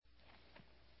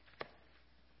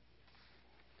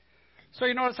So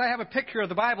you notice I have a picture of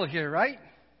the Bible here, right?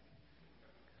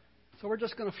 So we're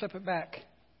just going to flip it back.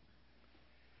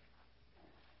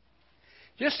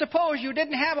 Just suppose you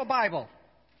didn't have a Bible.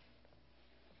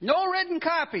 No written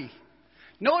copy.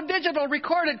 No digital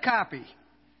recorded copy.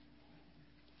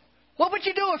 What would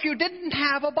you do if you didn't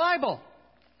have a Bible?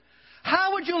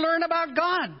 How would you learn about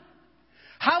God?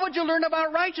 How would you learn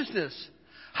about righteousness?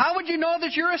 How would you know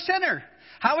that you're a sinner?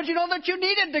 How would you know that you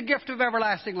needed the gift of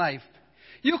everlasting life?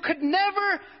 You could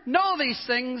never know these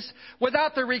things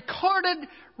without the recorded,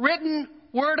 written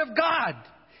Word of God.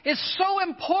 It's so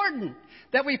important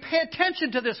that we pay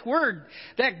attention to this Word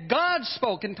that God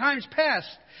spoke in times past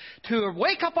to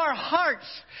wake up our hearts,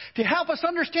 to help us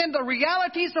understand the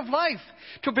realities of life,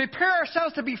 to prepare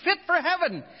ourselves to be fit for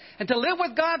heaven and to live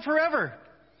with God forever.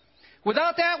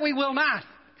 Without that, we will not.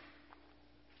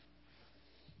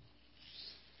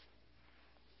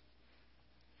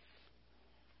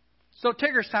 So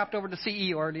Tigger stopped over to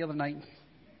see Eeyore the other night.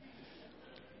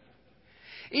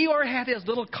 Eeyore had his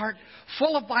little cart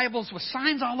full of Bibles with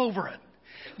signs all over it.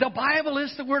 The Bible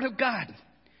is the Word of God.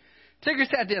 Tigger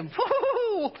said to him,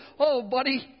 "Oh,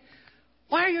 buddy,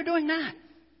 why are you doing that?"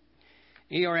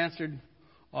 Eeyore answered,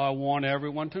 "I want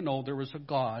everyone to know there is a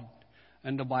God,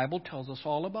 and the Bible tells us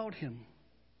all about Him,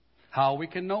 how we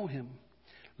can know Him,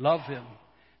 love Him,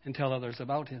 and tell others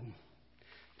about Him."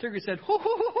 Tigger said,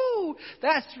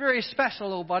 "That's very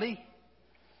special, oh buddy.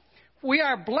 We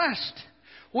are blessed.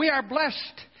 We are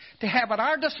blessed to have at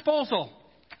our disposal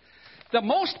the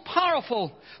most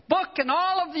powerful book in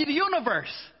all of the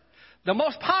universe, the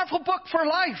most powerful book for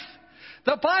life,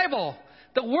 the Bible,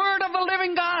 the Word of the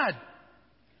living God."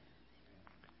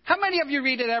 How many of you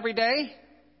read it every day?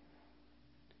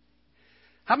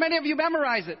 How many of you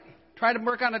memorize it? Try to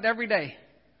work on it every day.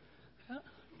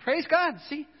 Praise God.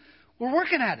 See, we're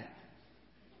working at it.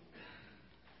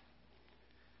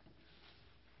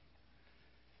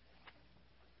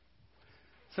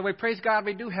 So we praise God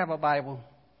we do have a Bible.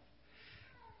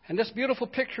 And this beautiful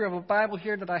picture of a Bible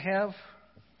here that I have,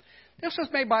 this was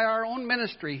made by our own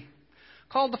ministry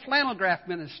called the Flannel Graph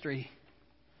Ministry.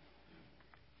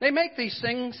 They make these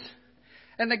things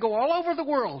and they go all over the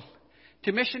world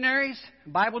to missionaries,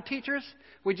 Bible teachers.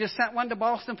 We just sent one to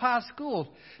Boston Pond School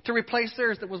to replace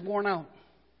theirs that was worn out.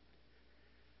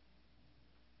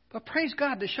 But praise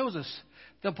God that shows us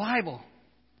the Bible.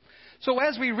 So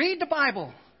as we read the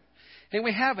Bible, and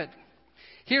we have it,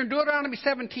 here in Deuteronomy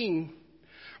 17,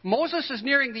 Moses is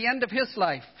nearing the end of his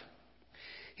life.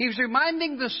 He's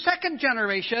reminding the second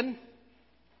generation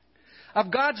of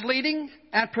God's leading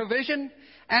and provision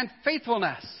and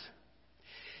faithfulness.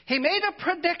 He made a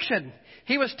prediction.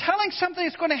 He was telling something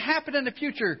that's going to happen in the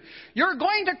future. You're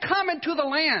going to come into the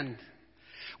land.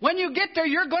 When you get there,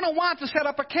 you're going to want to set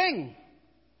up a king.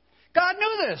 God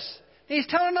knew this. He's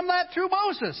telling them that through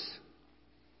Moses.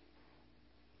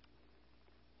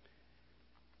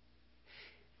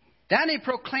 Then he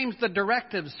proclaims the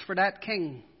directives for that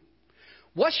king.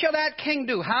 What shall that king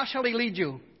do? How shall he lead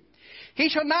you? He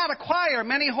shall not acquire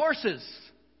many horses,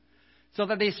 so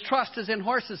that his trust is in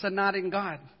horses and not in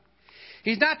God.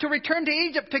 He's not to return to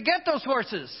Egypt to get those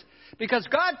horses, because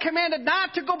God commanded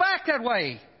not to go back that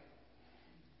way,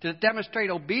 to demonstrate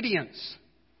obedience.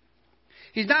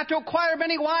 He's not to acquire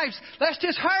many wives, lest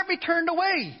his heart be turned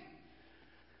away.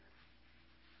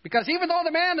 Because even though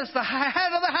the man is the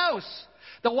head of the house,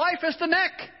 the wife is the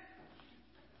neck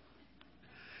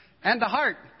and the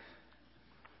heart.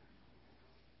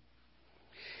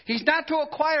 He's not to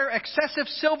acquire excessive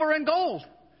silver and gold,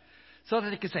 so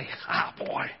that he can say,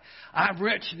 boy, I'm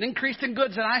rich and increased in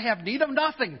goods and I have need of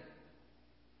nothing.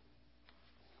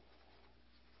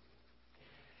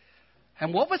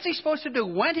 And what was he supposed to do?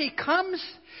 When he comes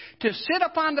to sit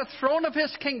upon the throne of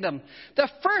his kingdom, the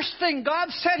first thing God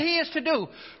said he is to do,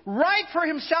 write for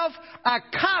himself a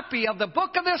copy of the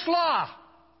book of this law.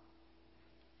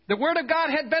 The Word of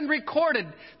God had been recorded.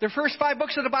 The first 5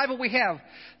 books of the Bible we have.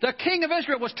 The king of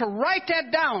Israel was to write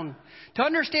that down, to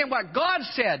understand what God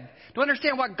said, to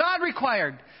understand what God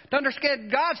required, to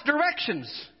understand God's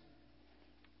directions.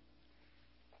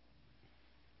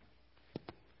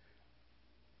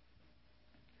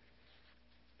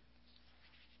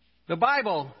 The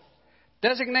Bible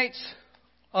designates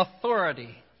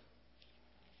authority.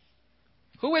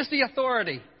 Who is the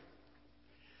authority?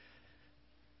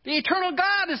 The eternal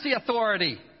God is the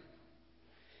authority.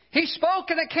 He spoke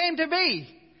and it came to be.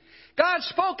 God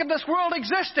spoke and this world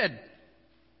existed.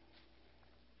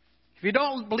 If you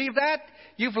don't believe that,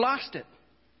 you've lost it.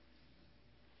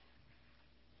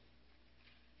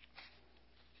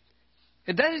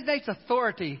 It designates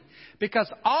authority because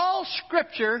all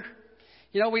Scripture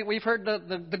You know, we've heard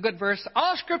the good verse,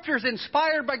 all Scripture is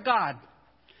inspired by God.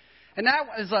 And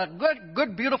that is a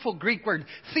good, beautiful Greek word,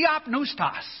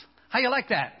 theopneustos. How you like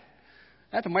that?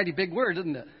 That's a mighty big word,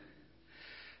 isn't it?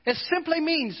 It simply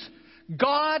means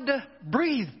God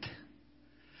breathed.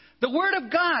 The Word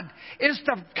of God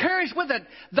carries with it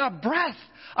the breath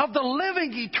of the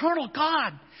living, eternal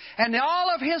God and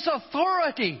all of His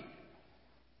authority.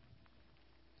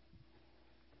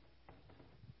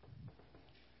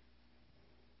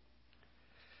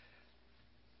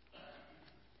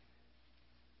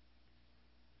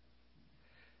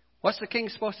 What's the king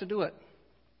supposed to do it?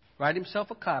 Write himself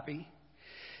a copy,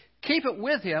 keep it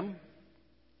with him,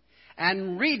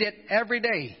 and read it every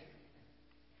day.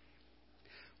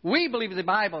 We believe the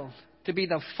Bible to be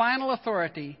the final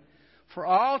authority for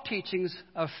all teachings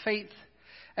of faith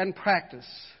and practice.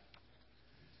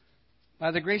 By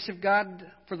the grace of God,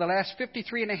 for the last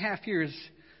 53 and a half years,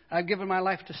 I've given my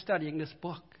life to studying this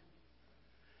book.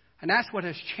 And that's what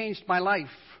has changed my life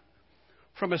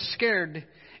from a scared,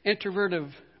 introverted,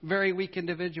 very weak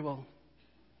individual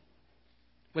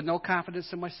with no confidence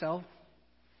in myself.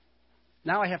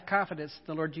 Now I have confidence in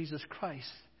the Lord Jesus Christ.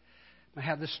 I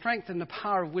have the strength and the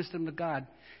power of wisdom of God.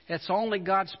 It's only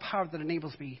God's power that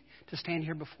enables me to stand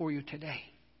here before you today.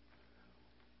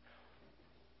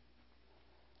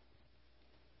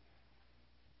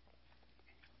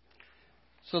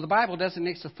 So the Bible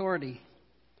designates authority.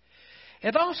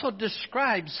 It also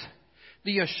describes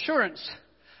the assurance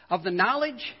of the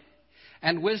knowledge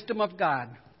and wisdom of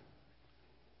God.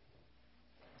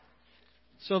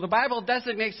 So the Bible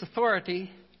designates authority.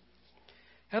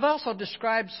 It also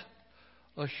describes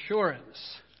assurance.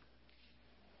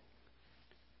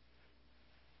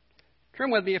 Turn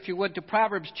with me, if you would, to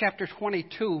Proverbs chapter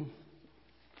 22.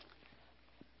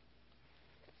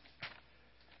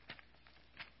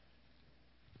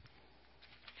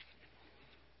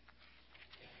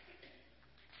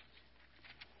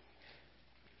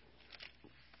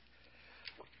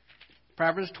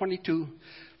 Proverbs 22,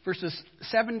 verses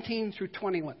 17 through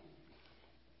 21.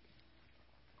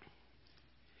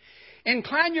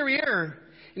 Incline your ear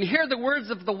and hear the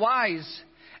words of the wise,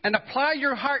 and apply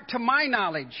your heart to my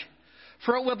knowledge.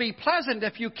 For it will be pleasant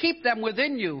if you keep them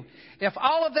within you, if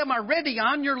all of them are ready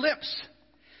on your lips,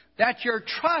 that your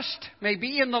trust may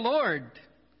be in the Lord.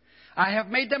 I have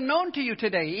made them known to you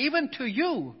today, even to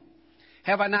you.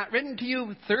 Have I not written to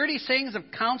you 30 sayings of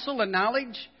counsel and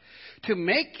knowledge, to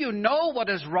make you know what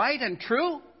is right and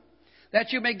true,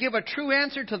 that you may give a true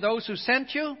answer to those who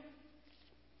sent you?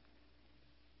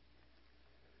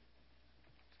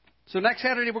 So next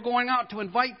Saturday we're going out to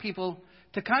invite people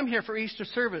to come here for Easter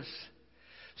service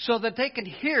so that they can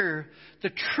hear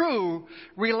the true,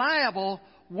 reliable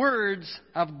words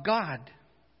of God.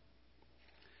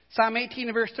 Psalm 18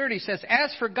 and verse 30 says,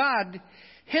 as for God,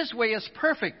 His way is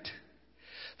perfect.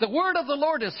 The word of the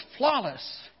Lord is flawless.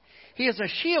 He is a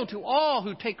shield to all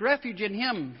who take refuge in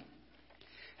Him.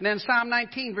 And then Psalm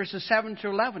 19, verses 7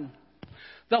 through 11.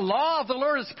 The law of the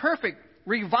Lord is perfect,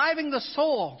 reviving the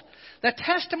soul. The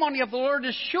testimony of the Lord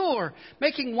is sure,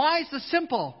 making wise the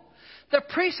simple. The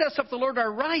precepts of the Lord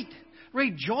are right,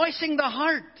 rejoicing the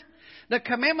heart. The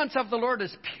commandments of the Lord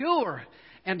is pure,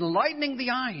 enlightening the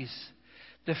eyes.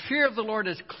 The fear of the Lord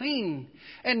is clean,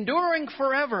 enduring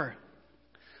forever.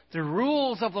 The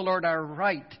rules of the Lord are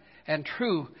right and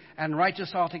true and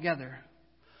righteous altogether.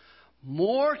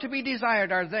 More to be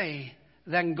desired are they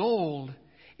than gold,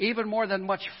 even more than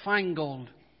much fine gold.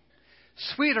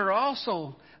 Sweeter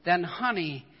also than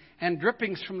honey and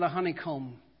drippings from the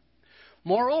honeycomb.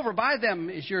 Moreover, by them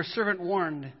is your servant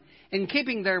warned. In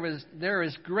keeping there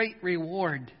is great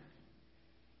reward.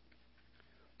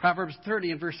 Proverbs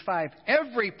 30 and verse 5.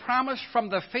 Every promise from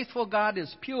the faithful God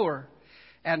is pure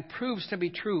and proves to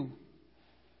be true.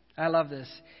 I love this.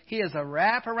 He is a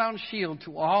wraparound shield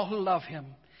to all who love Him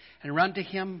and run to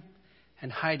Him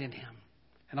and hide in Him.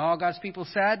 And all God's people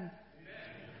said, Amen.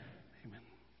 Amen.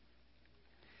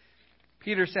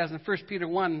 Peter says in 1 Peter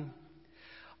 1,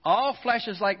 all flesh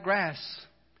is like grass,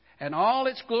 and all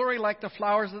its glory like the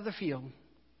flowers of the field.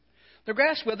 The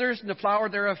grass withers and the flower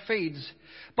thereof fades,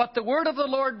 but the word of the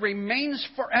Lord remains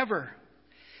forever.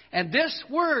 And this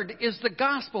word is the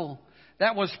gospel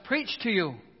that was preached to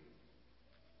you.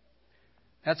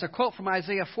 That's a quote from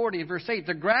Isaiah 40, verse 8.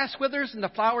 The grass withers and the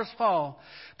flowers fall,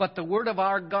 but the word of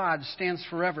our God stands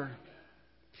forever.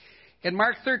 In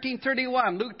Mark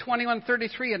 13:31, Luke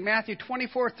 21:33, and Matthew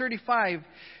 24:35,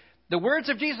 the words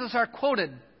of Jesus are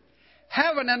quoted.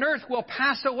 Heaven and earth will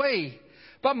pass away,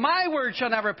 but my word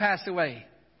shall never pass away.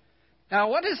 Now,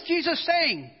 what is Jesus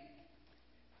saying?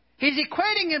 He's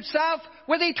equating himself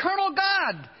with eternal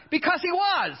God because he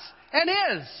was and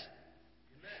is.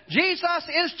 Jesus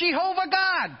is Jehovah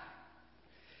God.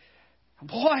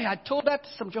 Boy, I told that to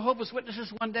some Jehovah's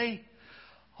Witnesses one day.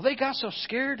 Oh, they got so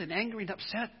scared and angry and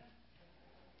upset.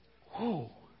 Whoa.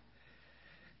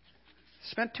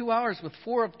 Spent 2 hours with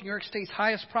 4 of New York State's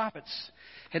highest prophets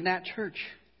in that church,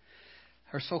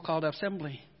 her so-called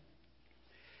assembly.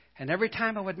 And every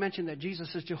time I would mention that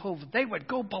Jesus is Jehovah, they would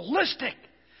go ballistic,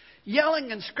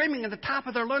 yelling and screaming at the top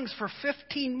of their lungs for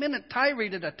 15-minute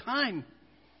tirade at a time.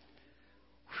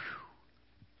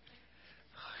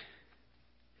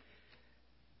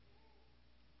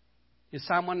 In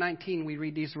Psalm 119, we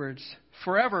read these words,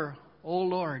 "Forever, O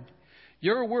Lord,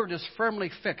 your word is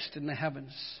firmly fixed in the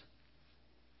heavens."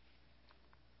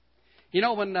 You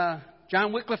know, when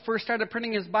John Wycliffe first started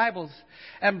printing his Bibles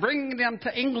and bringing them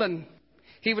to England,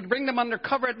 he would bring them under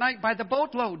cover at night by the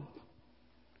boatload.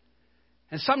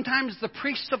 And sometimes the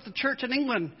priests of the church in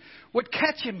England would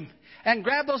catch him and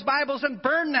grab those Bibles and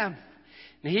burn them.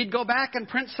 And he'd go back and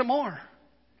print some more.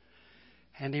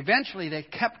 And eventually they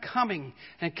kept coming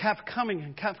and kept coming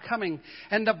and kept coming.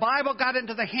 And the Bible got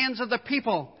into the hands of the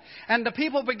people. And the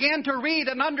people began to read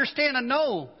and understand and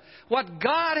know what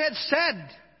God had said.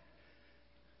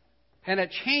 And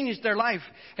it changed their life.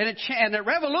 And it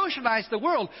revolutionized the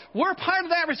world. We're part of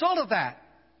that result of that.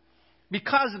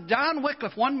 Because of John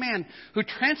Wycliffe, one man who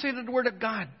translated the Word of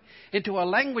God into a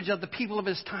language of the people of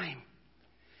his time.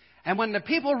 And when the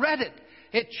people read it,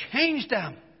 it changed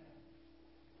them.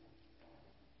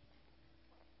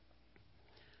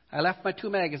 I left my 2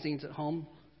 magazines at home.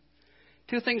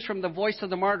 2 things from the Voice of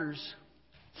the Martyrs.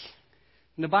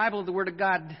 In the Bible, the Word of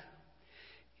God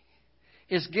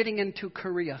is getting into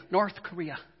Korea, North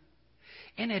Korea,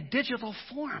 in a digital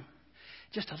form.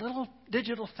 Just a little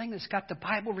digital thing that's got the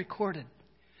Bible recorded.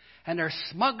 And they're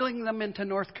smuggling them into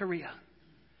North Korea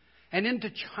and into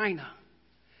China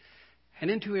and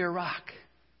into Iraq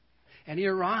and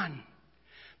Iran.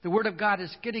 The Word of God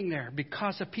is getting there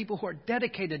because of people who are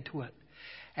dedicated to it.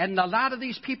 And a lot of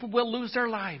these people will lose their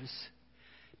lives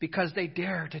because they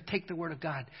dare to take the Word of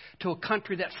God to a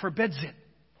country that forbids it.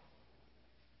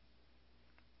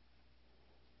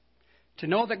 To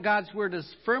know that God's Word is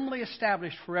firmly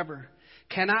established forever,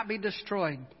 cannot be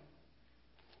destroyed.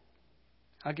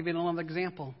 I'll give you another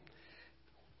example.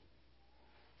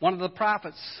 One of the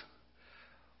prophets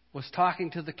was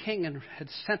talking to the king and had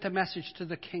sent a message to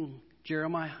the king,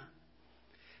 Jeremiah.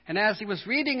 And as he was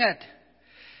reading it,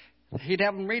 he'd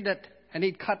have him read it, and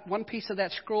he'd cut one piece of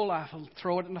that scroll off and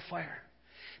throw it in the fire.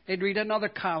 They'd read another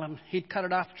column. He'd cut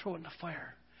it off and throw it in the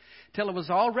fire. Till it was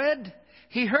all read.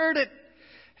 He heard it,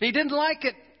 and he didn't like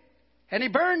it, and he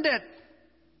burned it.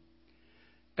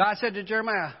 God said to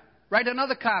Jeremiah, write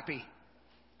another copy.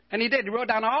 And he did. He wrote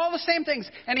down all the same things.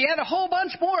 And he had a whole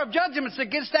bunch more of judgments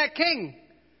against that king.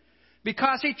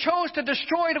 Because he chose to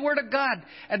destroy the Word of God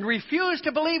and refused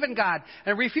to believe in God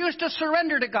and refused to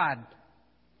surrender to God.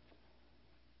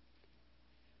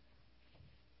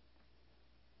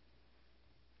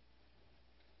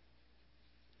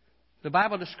 The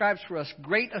Bible describes for us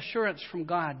great assurance from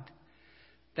God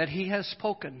that He has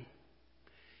spoken,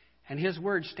 and His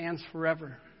word stands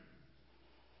forever.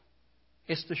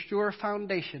 It's the sure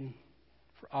foundation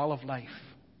for all of life.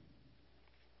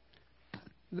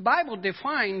 The Bible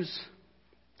defines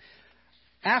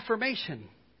affirmation.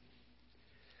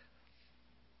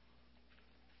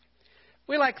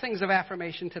 We like things of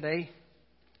affirmation today,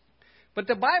 but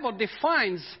the Bible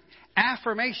defines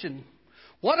affirmation.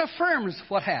 What affirms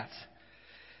what has?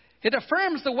 It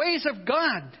affirms the ways of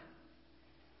God.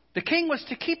 The king was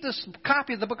to keep this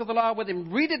copy of the book of the law with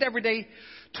him, read it every day,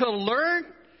 to learn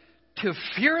to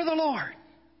fear the Lord.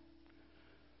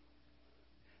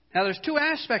 Now, there's 2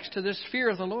 aspects to this fear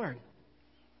of the Lord.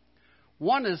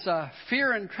 One is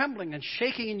fear and trembling and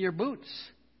shaking in your boots,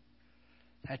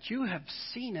 that you have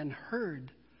seen and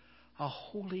heard a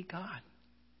holy God.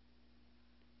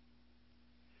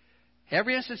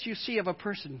 Every instance you see of a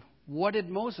person, what did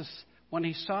Moses, when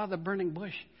he saw the burning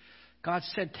bush, God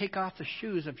said, take off the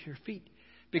shoes of your feet,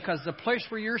 because the place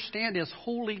where you stand is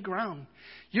holy ground.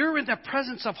 You're in the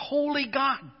presence of holy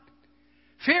God.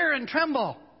 Fear and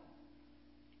tremble.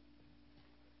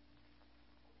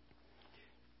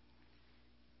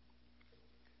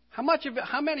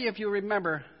 How many of you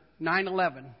remember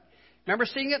 9/11? Remember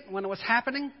seeing it when it was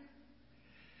happening?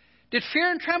 Did fear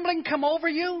and trembling come over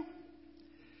you?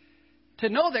 To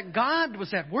know that God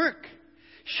was at work,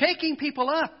 shaking people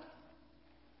up.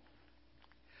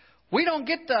 We don't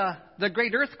get the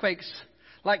great earthquakes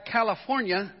like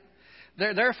California.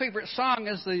 Their favorite song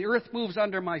is "The Earth Moves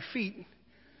Under My Feet."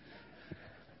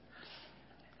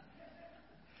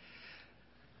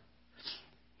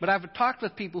 But I've talked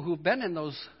with people who've been in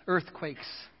those earthquakes.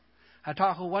 I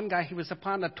talked with one guy, he was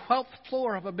upon the 12th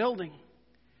floor of a building.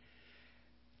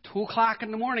 2 o'clock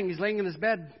in the morning, he's laying in his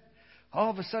bed.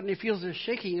 All of a sudden, he feels this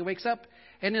shaking. He wakes up,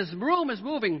 and his room is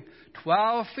moving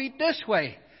 12 feet this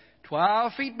way,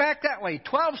 12 feet back that way,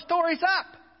 12 stories up.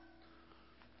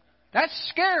 That's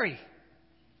scary.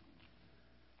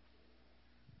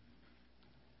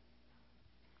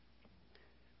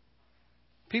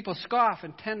 People scoff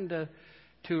and tend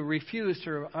to refuse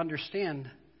to understand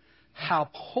how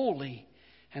holy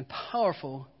and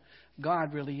powerful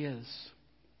God really is.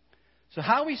 So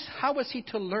how is he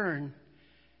to learn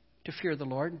to fear the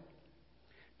Lord?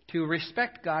 To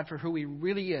respect God for who he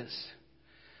really is?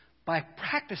 By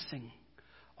practicing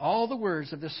all the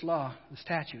words of this law, the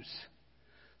statutes.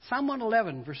 Psalm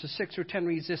 111, verses 6 through 10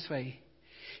 reads this way.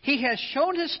 He has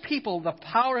shown his people the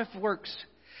power of works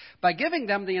by giving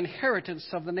them the inheritance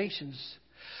of the nations.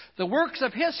 The works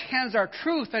of his hands are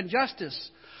truth and justice.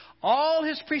 All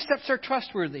his precepts are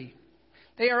trustworthy.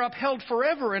 They are upheld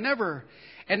forever and ever,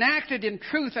 enacted in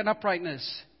truth and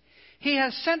uprightness. He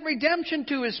has sent redemption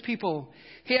to his people.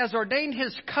 He has ordained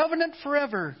his covenant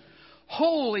forever.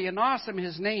 Holy and awesome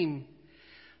his name.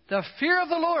 The fear of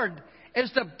the Lord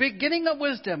is the beginning of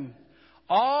wisdom.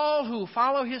 All who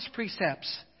follow his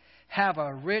precepts have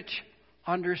a rich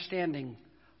understanding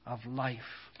of life.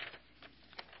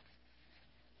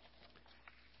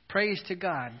 Praise to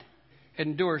God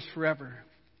endures forever.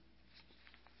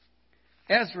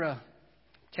 Ezra,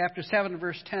 chapter 7,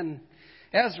 verse 10.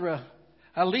 Ezra,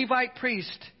 a Levite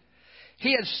priest,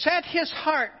 he had set his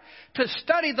heart to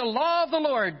study the law of the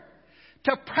Lord,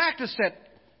 to practice it,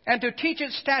 and to teach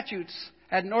its statutes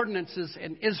and ordinances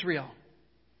in Israel.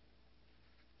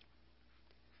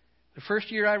 The first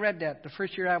year I read that, the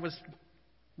first year I was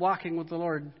walking with the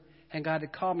Lord and God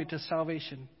had called me to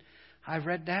salvation, I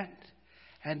read that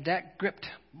and that gripped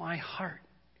my heart.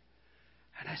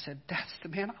 And I said, that's the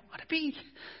man I want to be.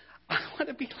 I want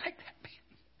to be like that man.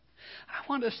 I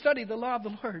want to study the law of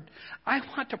the Lord. I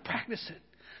want to practice it.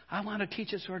 I want to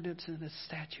teach its ordinances and its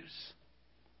statutes.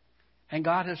 And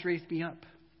God has raised me up.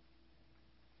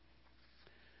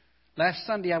 Last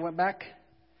Sunday I went back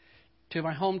to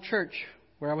my home church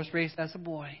where I was raised as a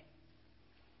boy.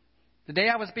 The day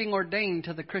I was being ordained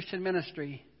to the Christian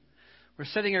ministry, we're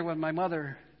sitting here with my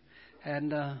mother,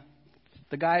 and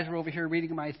the guys were over here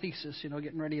reading my thesis,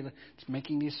 getting ready to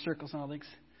making these circles and all things.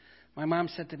 My mom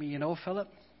said to me, Philip,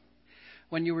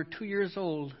 when you were 2 years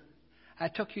old, I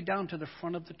took you down to the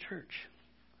front of the church,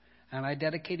 and I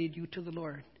dedicated you to the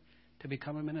Lord to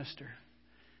become a minister.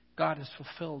 God has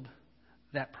fulfilled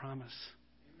that promise.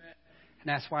 Amen. And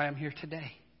that's why I'm here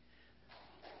today.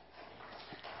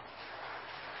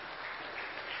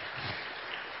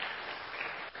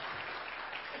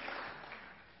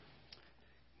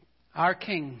 Our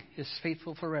King is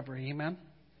faithful forever. Amen? Amen.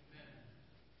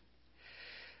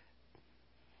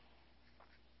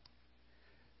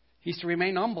 He's to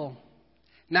remain humble,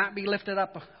 not be lifted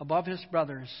up above his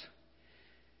brothers.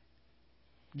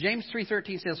 James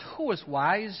 3:13 says, who is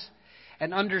wise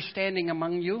and understanding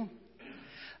among you?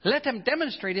 Let him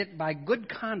demonstrate it by good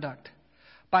conduct,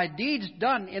 by deeds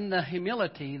done in the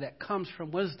humility that comes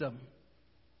from wisdom.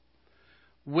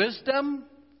 Wisdom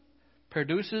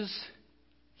produces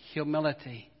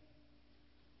humility.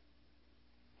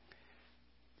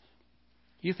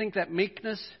 You think that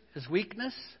meekness is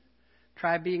weakness?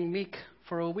 Try being meek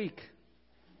for a week.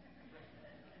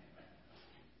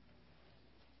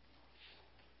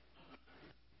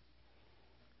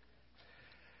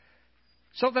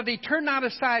 So that he turned not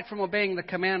aside from obeying the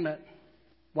commandment.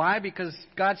 Why? Because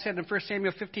God said in 1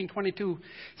 Samuel 15:22,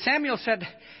 Samuel said,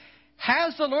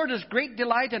 has the Lord his great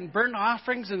delight in burnt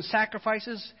offerings and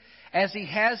sacrifices, as he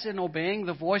has in obeying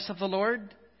the voice of the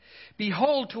Lord?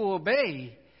 Behold, to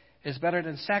obey is better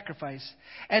than sacrifice,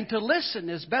 and to listen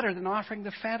is better than offering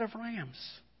the fat of rams.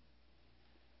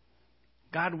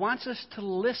 God wants us to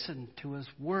listen to his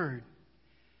word,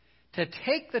 to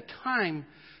take the time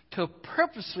to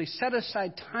purposely set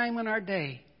aside time in our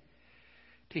day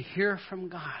to hear from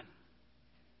God.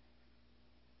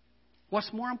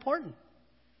 What's more important?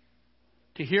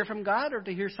 To hear from God or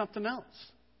to hear something else?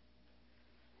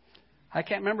 I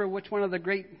can't remember which one of the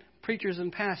great preachers in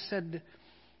the past said,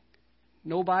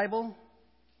 no Bible,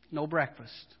 no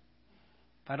breakfast.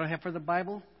 If I don't have for the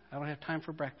Bible, I don't have time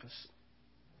for breakfast.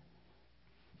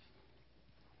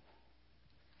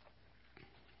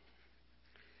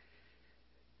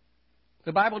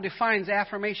 The Bible defines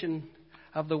affirmation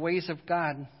of the ways of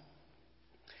God.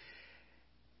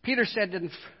 Peter said in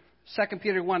 2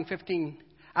 Peter 1:15,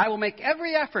 I will make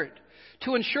every effort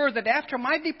to ensure that after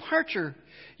my departure,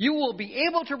 you will be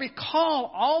able to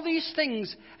recall all these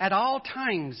things at all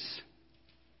times.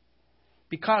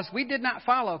 Because we did not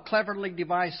follow cleverly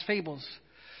devised fables,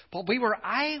 but we were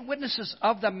eyewitnesses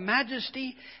of the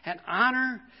majesty and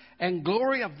honor and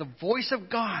glory of the voice of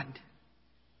God.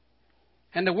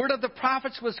 And the word of the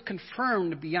prophets was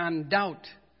confirmed beyond doubt.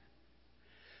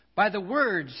 By the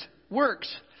words,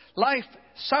 works, life,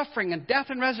 suffering, and death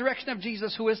and resurrection of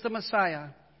Jesus, who is the Messiah.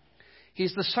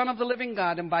 He's the Son of the living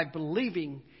God, and by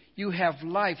believing, you have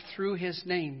life through His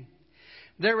name.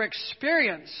 Their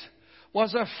experience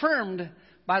was affirmed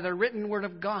by the written word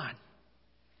of God.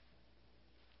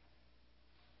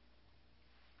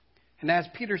 And as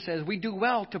Peter says, we do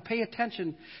well to pay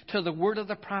attention to the word of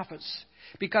the prophets,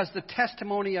 because the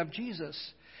testimony of Jesus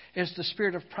is the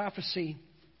spirit of prophecy.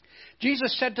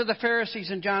 Jesus said to the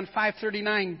Pharisees in John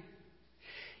 5:39,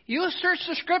 you search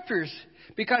the Scriptures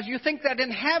because you think that in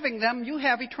having them you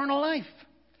have eternal life.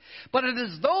 But it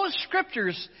is those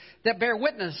Scriptures that bear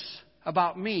witness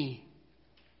about me.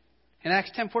 In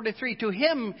Acts 10:43, to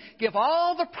Him give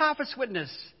all the prophets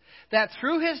witness that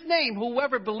through His name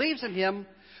whoever believes in Him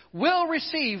will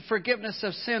receive forgiveness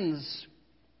of sins.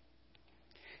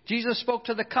 Jesus spoke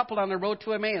to the couple on the road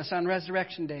to Emmaus on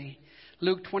Resurrection Day.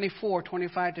 Luke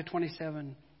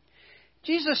 24:25-27.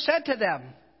 Jesus said to them,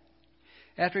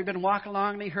 after he'd been walking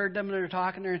along and he heard them and they were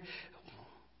talking,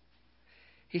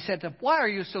 he said to them, why are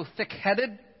you so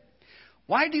thick-headed?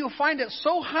 Why do you find it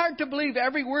so hard to believe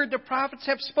every word the prophets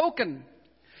have spoken?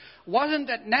 Wasn't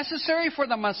it necessary for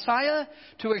the Messiah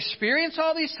to experience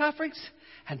all these sufferings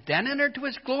and then enter to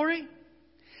His glory?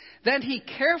 Then He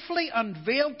carefully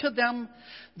unveiled to them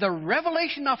the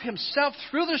revelation of Himself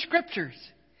through the Scriptures.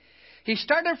 He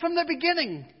started from the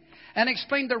beginning and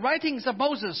explained the writings of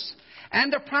Moses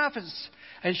and the prophets,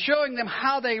 and showing them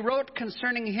how they wrote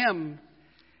concerning Him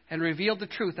and revealed the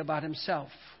truth about Himself.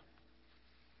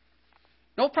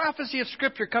 No prophecy of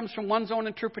Scripture comes from one's own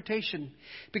interpretation,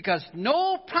 because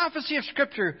no prophecy of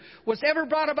Scripture was ever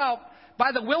brought about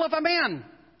by the will of a man.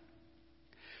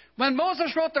 When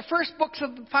Moses wrote the first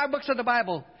 5 books of the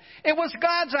Bible, it was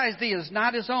God's ideas,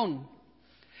 not his own.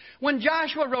 When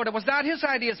Joshua wrote, it was not his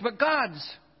ideas, but God's.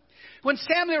 When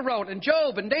Samuel wrote, and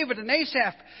Job, and David, and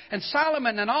Asaph, and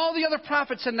Solomon, and all the other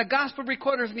prophets, and the gospel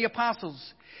recorders, and the apostles,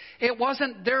 it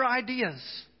wasn't their ideas.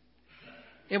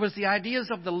 It was the ideas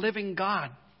of the living God.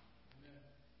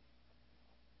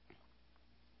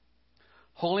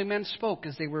 Holy men spoke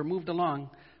as they were moved along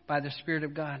by the Spirit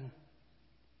of God.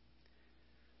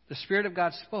 The Spirit of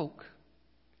God spoke,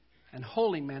 and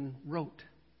holy men wrote.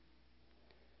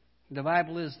 The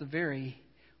Bible is the very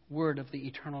word of the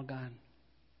eternal God.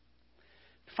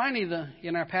 Finally,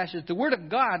 in our passage, the Word of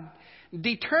God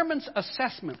determines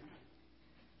assessment.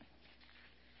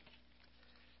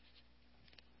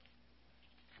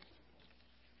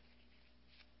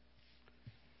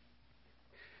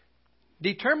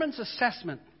 Determines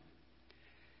assessment.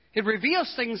 It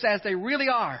reveals things as they really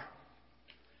are,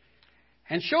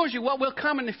 and shows you what will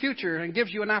come in the future, and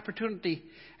gives you an opportunity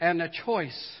and a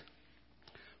choice.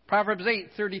 Proverbs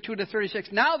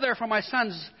 8:32-36. Now therefore, my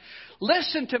sons,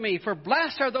 listen to me, for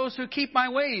blessed are those who keep my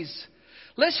ways.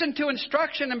 Listen to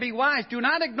instruction and be wise. Do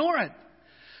not ignore it.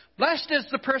 Blessed is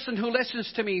the person who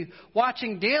listens to me,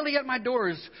 watching daily at my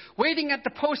doors, waiting at the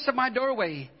posts of my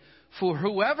doorway. For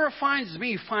whoever finds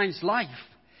me finds life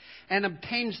and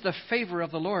obtains the favor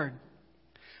of the Lord.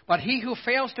 But he who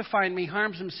fails to find me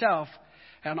harms himself,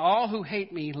 and all who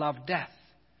hate me love death.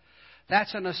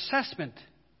 That's an assessment.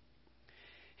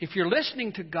 If you're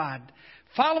listening to God,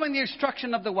 following the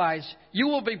instruction of the wise, you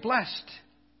will be blessed,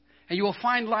 and you will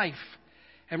find life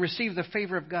and receive the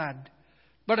favor of God.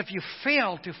 But if you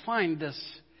fail to find this,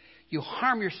 you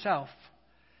harm yourself,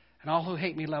 and all who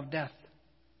hate me love death.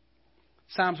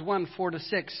 Psalms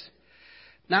 1:4-6.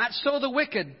 Not so the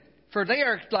wicked, for they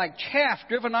are like chaff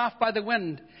driven off by the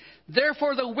wind.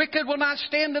 Therefore the wicked will not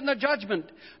stand in the judgment,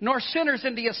 nor sinners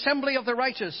in the assembly of the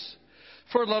righteous.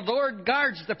 For the Lord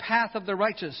guards the path of the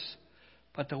righteous,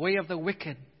 but the way of the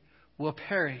wicked will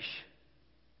perish.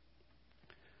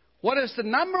 What is the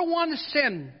number one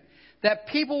sin that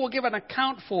people will give an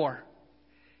account for?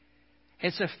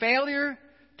 It's a failure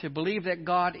to believe that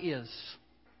God is.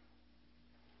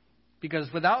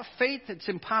 Because without faith, it's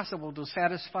impossible to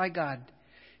satisfy God.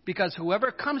 Because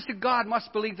whoever comes to God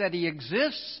must believe that He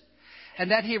exists and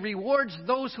that He rewards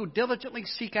those who diligently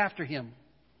seek after Him.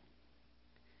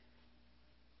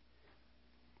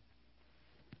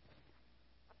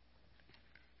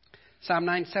 Psalm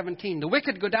 9:17. The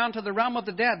wicked go down to the realm of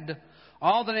the dead,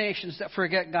 all the nations that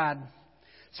forget God.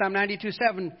 Psalm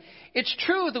 92:7. It's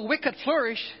true the wicked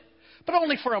flourish, but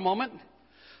only for a moment,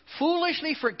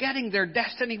 foolishly forgetting their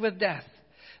destiny with death,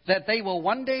 that they will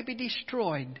one day be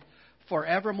destroyed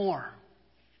forevermore.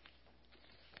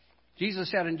 Jesus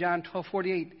said in John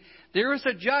 12:48, there is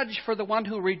a judge for the one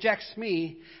who rejects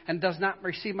me and does not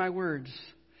receive my words.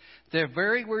 The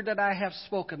very word that I have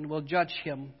spoken will judge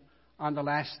him on the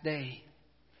last day.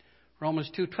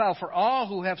 Romans 2:12, for all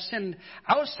who have sinned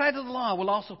outside of the law will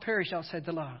also perish outside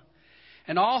the law.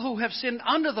 And all who have sinned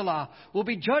under the law will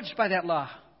be judged by that law.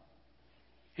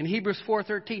 In Hebrews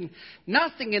 4:13,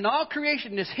 nothing in all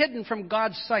creation is hidden from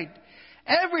God's sight.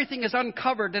 Everything is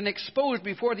uncovered and exposed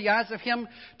before the eyes of him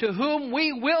to whom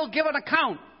we will give an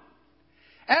account.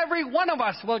 Every one of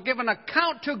us will give an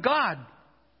account to God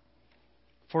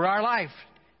for our life.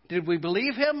 Did we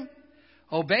believe him,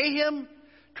 obey him,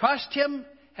 trust him,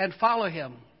 and follow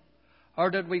him? Or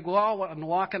did we go out and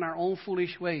walk in our own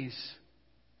foolish ways?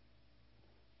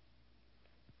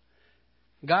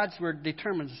 God's word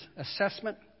determines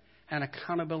assessment and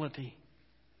accountability.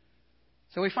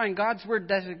 So we find God's word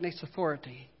designates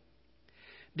authority,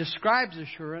 describes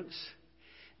assurance,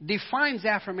 defines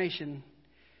affirmation,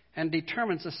 and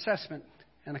determines assessment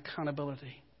and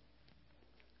accountability.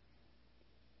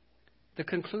 The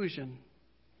conclusion,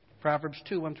 Proverbs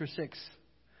 2:1-6.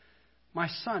 My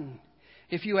son,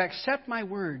 if you accept my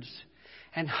words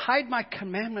and hide my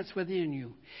commandments within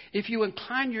you, if you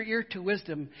incline your ear to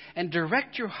wisdom and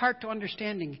direct your heart to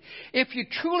understanding, if you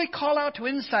truly call out to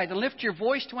insight and lift your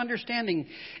voice to understanding,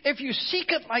 if you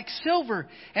seek it like silver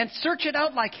and search it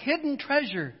out like hidden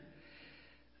treasure,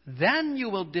 then you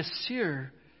will discern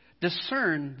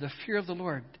the fear of the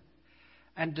Lord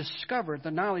and discover the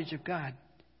knowledge of God,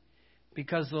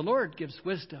 because the Lord gives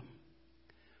wisdom.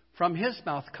 From his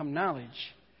mouth come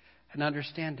knowledge and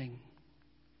understanding.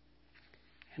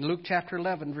 In Luke chapter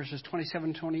 11, verses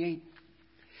 27-28.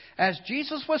 As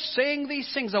Jesus was saying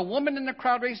these things, a woman in the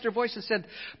crowd raised her voice and said,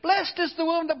 blessed is the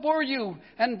womb that bore you,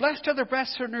 and blessed are the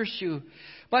breasts that nursed you.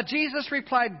 But Jesus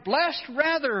replied, blessed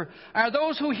rather are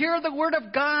those who hear the word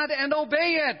of God and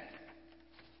obey it.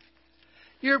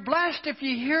 You're blessed if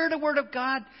you hear the word of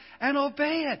God and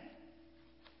obey it.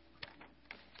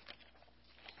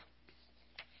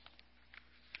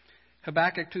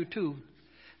 Habakkuk 2:2.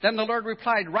 Then the Lord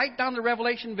replied, write down the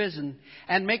revelation vision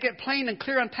and make it plain and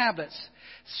clear on tablets,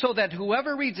 so that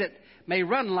whoever reads it may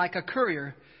run like a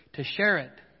courier to share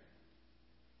it.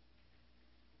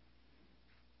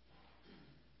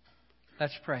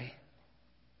 Let's pray.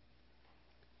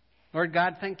 Lord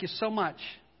God, thank you so much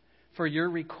for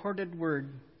your recorded word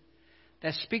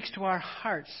that speaks to our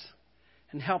hearts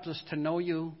and helps us to know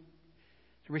you,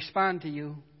 to respond to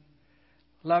you,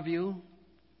 love you,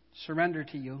 surrender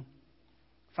to you,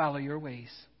 follow your ways.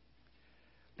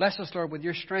 Bless us, Lord, with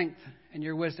your strength and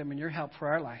your wisdom and your help for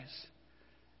our lives.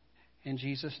 In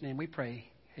Jesus' name we pray.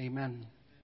 Amen.